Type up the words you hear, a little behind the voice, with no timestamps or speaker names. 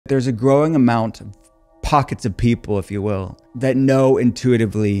There's a growing amount of pockets of people, if you will, that know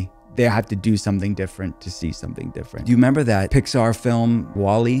intuitively they have to do something different to see something different. Do you remember that Pixar film,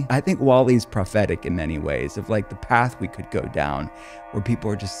 WALL-E? I think WALL-E's prophetic in many ways of like the path we could go down, where people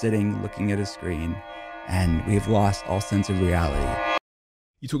are just sitting, looking at a screen, and we've lost all sense of reality.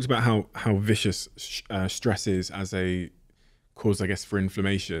 You talked about how vicious stress is as a cause, I guess, for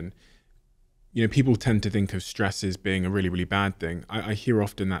inflammation. You know, people tend to think of stress as being a really, really bad thing. I hear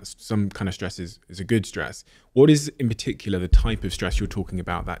often that some kind of stress is a good stress. What is in particular the type of stress you're talking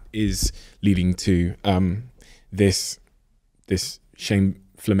about that is leading to this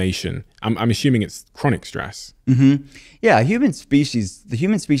shameflammation? I'm assuming it's chronic stress. Mm-hmm. Yeah, the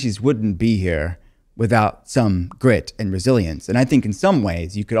human species wouldn't be here without some grit and resilience. And I think in some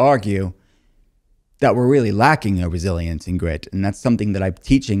ways you could argue that we're really lacking a resilience and grit. And that's something that I'm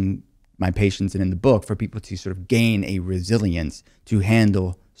teaching my patients and in the book, for people to sort of gain a resilience to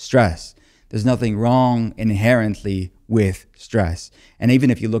handle stress. There's nothing wrong inherently with stress. And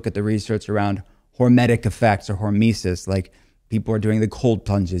even if you look at the research around hormetic effects or hormesis, like people are doing the cold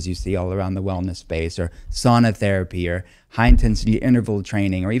plunges you see all around the wellness space, or sauna therapy, or high intensity interval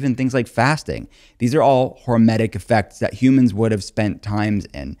training, or even things like fasting. These are all hormetic effects that humans would have spent times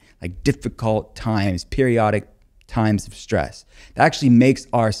in, like difficult times, periodic times of stress. That actually makes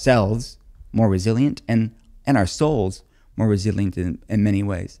our cells more resilient and our souls more resilient in many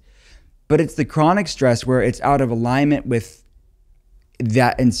ways. But it's the chronic stress where it's out of alignment with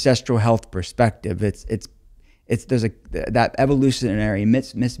that ancestral health perspective. There's that evolutionary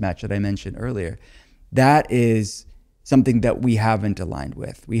mismatch that I mentioned earlier. That is something that we haven't aligned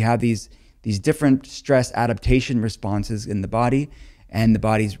with. We have these different stress adaptation responses in the body, and the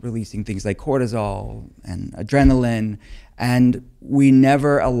body's releasing things like cortisol and adrenaline, and we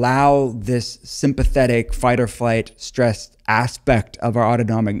never allow this sympathetic fight or flight stress aspect of our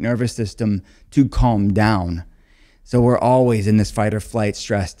autonomic nervous system to calm down. So we're always in this fight or flight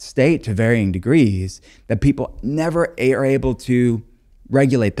stressed state to varying degrees, that people never are able to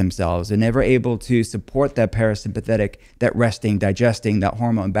regulate themselves and never able to support that parasympathetic, that resting, digesting, that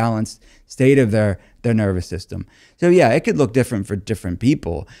hormone balanced state of their nervous system. So yeah, it could look different for different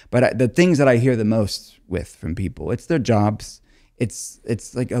people, but the things that I hear the most from people, it's their jobs. It's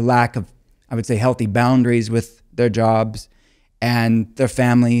like a lack of, I would say, healthy boundaries with their jobs, and their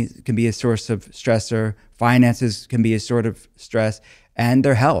family can be a source of stressor. Finances can be a sort of stress, and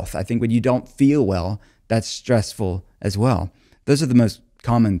their health. I think when you don't feel well, that's stressful as well. Those are the most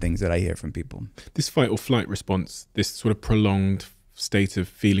common things that I hear from people. This fight or flight response, this sort of prolonged state of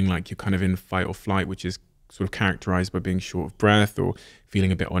feeling like you're kind of in fight or flight, which is sort of characterized by being short of breath or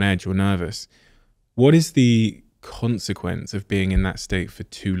feeling a bit on edge or nervous. What is the consequence of being in that state for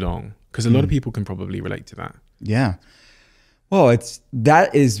too long? Because a lot of people can probably relate to that. Yeah. Well,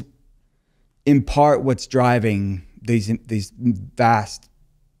 that is in part what's driving these vast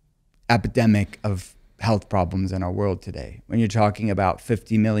epidemic of health problems in our world today. When you're talking about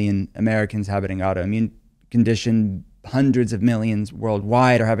 50 million Americans having autoimmune condition, hundreds of millions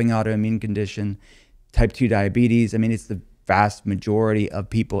worldwide are having autoimmune condition, type 2 diabetes. I mean, it's the vast majority of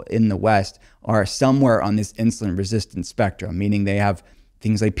people in the West are somewhere on this insulin resistant spectrum, meaning they have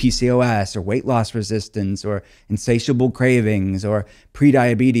things like PCOS or weight loss resistance or insatiable cravings or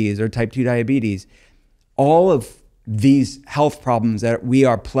prediabetes or type 2 diabetes. All of these health problems that we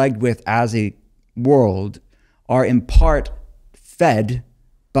are plagued with as a world are in part fed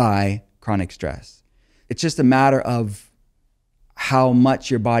by chronic stress. It's just a matter of how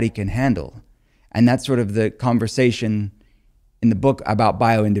much your body can handle. And that's sort of the conversation in the book about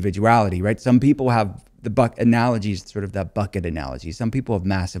bioindividuality, right? Some people have the analogies, sort of that bucket analogy. Some people have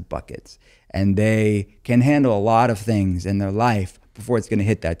massive buckets and they can handle a lot of things in their life before it's going to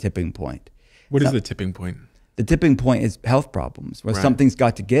hit that tipping point. What is the tipping point? The tipping point is health problems, where something's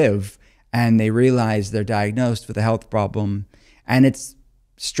got to give and they realize they're diagnosed with a health problem, and it's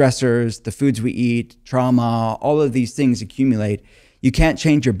stressors, the foods we eat, trauma, all of these things accumulate. You can't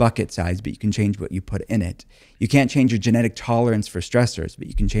change your bucket size, but you can change what you put in it. You can't change your genetic tolerance for stressors, but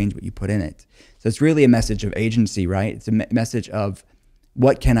you can change what you put in it. So it's really a message of agency, right? It's a message of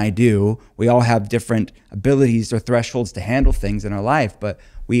what can I do? We all have different abilities or thresholds to handle things in our life, but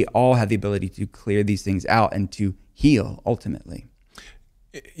we all have the ability to clear these things out and to heal ultimately.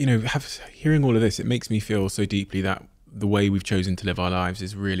 You know, hearing all of this, it makes me feel so deeply that the way we've chosen to live our lives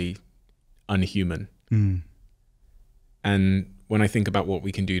is really unhuman. And when I think about what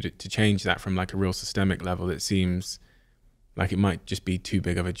we can do to change that from like a real systemic level, it seems like it might just be too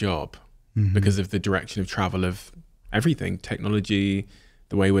big of a job because of the direction of travel of everything, technology,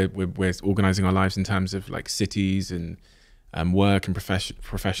 the way we're organizing our lives in terms of like cities and work and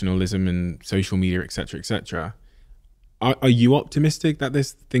professionalism and social media, etc., etc. Are you optimistic that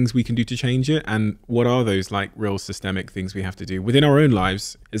there's things we can do to change it? And what are those like real systemic things we have to do within our own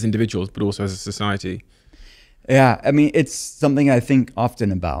lives as individuals, but also as a society? Yeah, I mean, it's something I think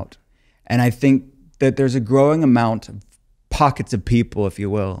often about. And I think that there's a growing amount of pockets of people, if you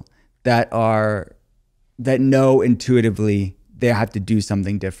will, that know intuitively they have to do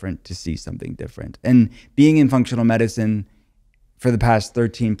something different to see something different. And being in functional medicine for the past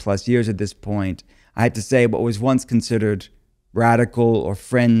 13 plus years at this point, I had to say what was once considered radical or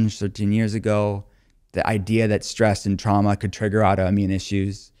fringe 13 years ago, the idea that stress and trauma could trigger autoimmune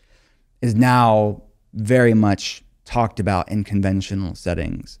issues, is now very much talked about in conventional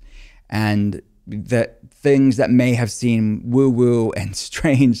settings. And that things that may have seemed woo-woo and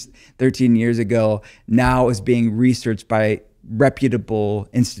strange 13 years ago now is being researched by reputable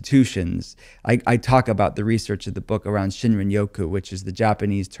institutions. I talk about the research of the book around Shinrin-yoku, which is the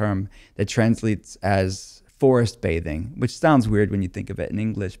Japanese term that translates as forest bathing, which sounds weird when you think of it in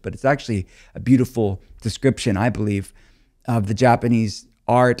English, but it's actually a beautiful description, I believe, of the Japanese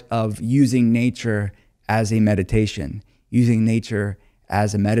art of using nature as a meditation, using nature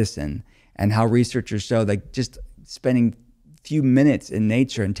as a medicine, and how researchers show like just spending a few minutes in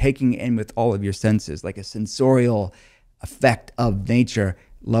nature and taking it in with all of your senses, like a sensorial effect of nature,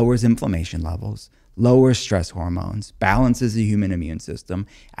 lowers inflammation levels, lowers stress hormones, balances the human immune system,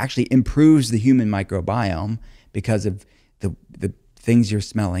 actually improves the human microbiome because of the things you're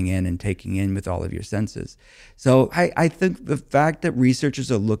smelling in and taking in with all of your senses. So I think the fact that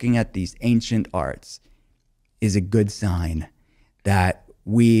researchers are looking at these ancient arts is a good sign that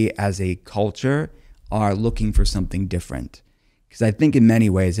we as a culture are looking for something different. Because I think in many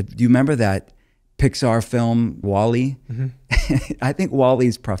ways, do you remember that Pixar film WALL-E? Mm-hmm. I think WALL-E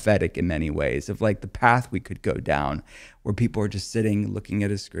is prophetic in many ways of like the path we could go down where people are just sitting looking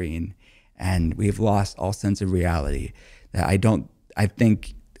at a screen and we've lost all sense of reality. I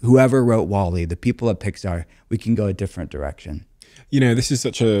think whoever wrote WALL-E, the people at Pixar, we can go a different direction. You know, this is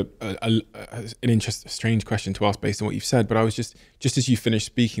such an strange question to ask based on what you've said, but I was just as you finished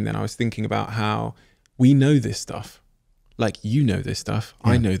speaking then, I was thinking about how we know this stuff. Like, you know this stuff,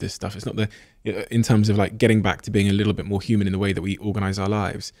 yeah. I know this stuff. It's not in terms of like getting back to being a little bit more human in the way that we organize our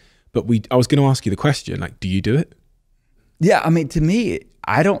lives. But I was going to ask you the question, like, do you do it? Yeah, I mean, to me,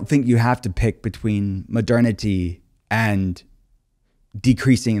 I don't think you have to pick between modernity and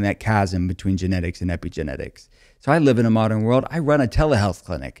decreasing that chasm between genetics and epigenetics. So I live in a modern world. I run a telehealth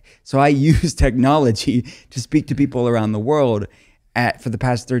clinic. So I use technology to speak to people around the world for the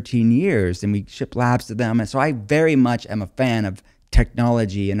past 13 years, and we ship labs to them. And so I very much am a fan of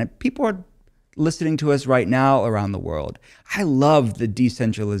technology, and people are listening to us right now around the world. I love the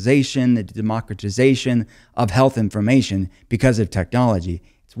decentralization, the democratization of health information because of technology.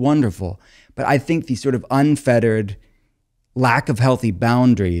 It's wonderful. But I think the sort of unfettered lack of healthy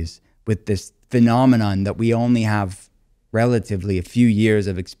boundaries with this phenomenon that we only have relatively a few years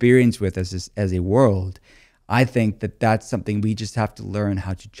of experience with as a world, I think that that's something we just have to learn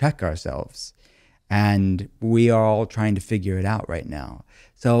how to check ourselves. And we are all trying to figure it out right now.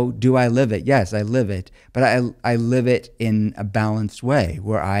 So do I live it? Yes, I live it. But I live it in a balanced way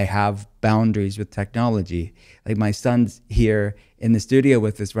where I have boundaries with technology. Like my son's here in the studio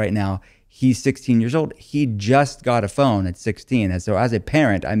with us right now. He's 16 years old. He just got a phone at 16. And so as a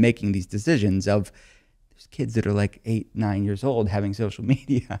parent, I'm making these decisions of there's kids that are like 8, 9 years old having social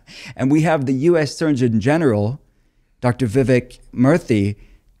media. And we have the US Surgeon General, Dr. Vivek Murthy,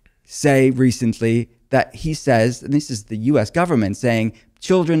 say recently that he says, and this is the US government saying,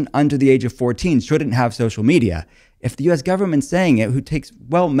 children under the age of 14 shouldn't have social media. If the US government's saying it, who takes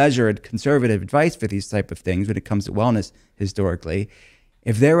well-measured conservative advice for these type of things when it comes to wellness historically,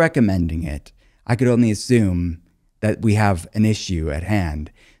 if they're recommending it, I could only assume that we have an issue at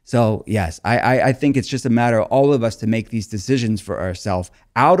hand. So yes, I think it's just a matter of all of us to make these decisions for ourselves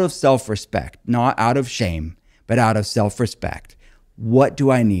out of self-respect, not out of shame, but out of self-respect. What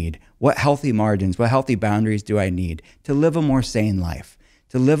do I need? What healthy margins, what healthy boundaries do I need to live a more sane life,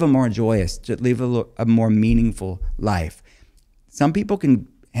 to live a more joyous, to live a more meaningful life? Some people can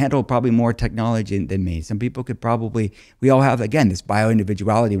handle probably more technology than me. Some people could probably, we all have, again, this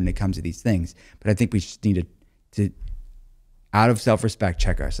bio-individuality when it comes to these things. But I think we just need to out of self-respect,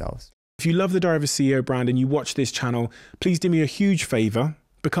 check ourselves. If you love the Diary of a CEO brand and you watch this channel, please do me a huge favor.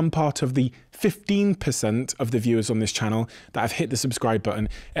 Become part of the 15% of the viewers on this channel that have hit the subscribe button.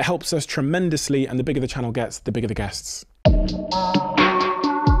 It helps us tremendously, and the bigger the channel gets, the bigger the guests.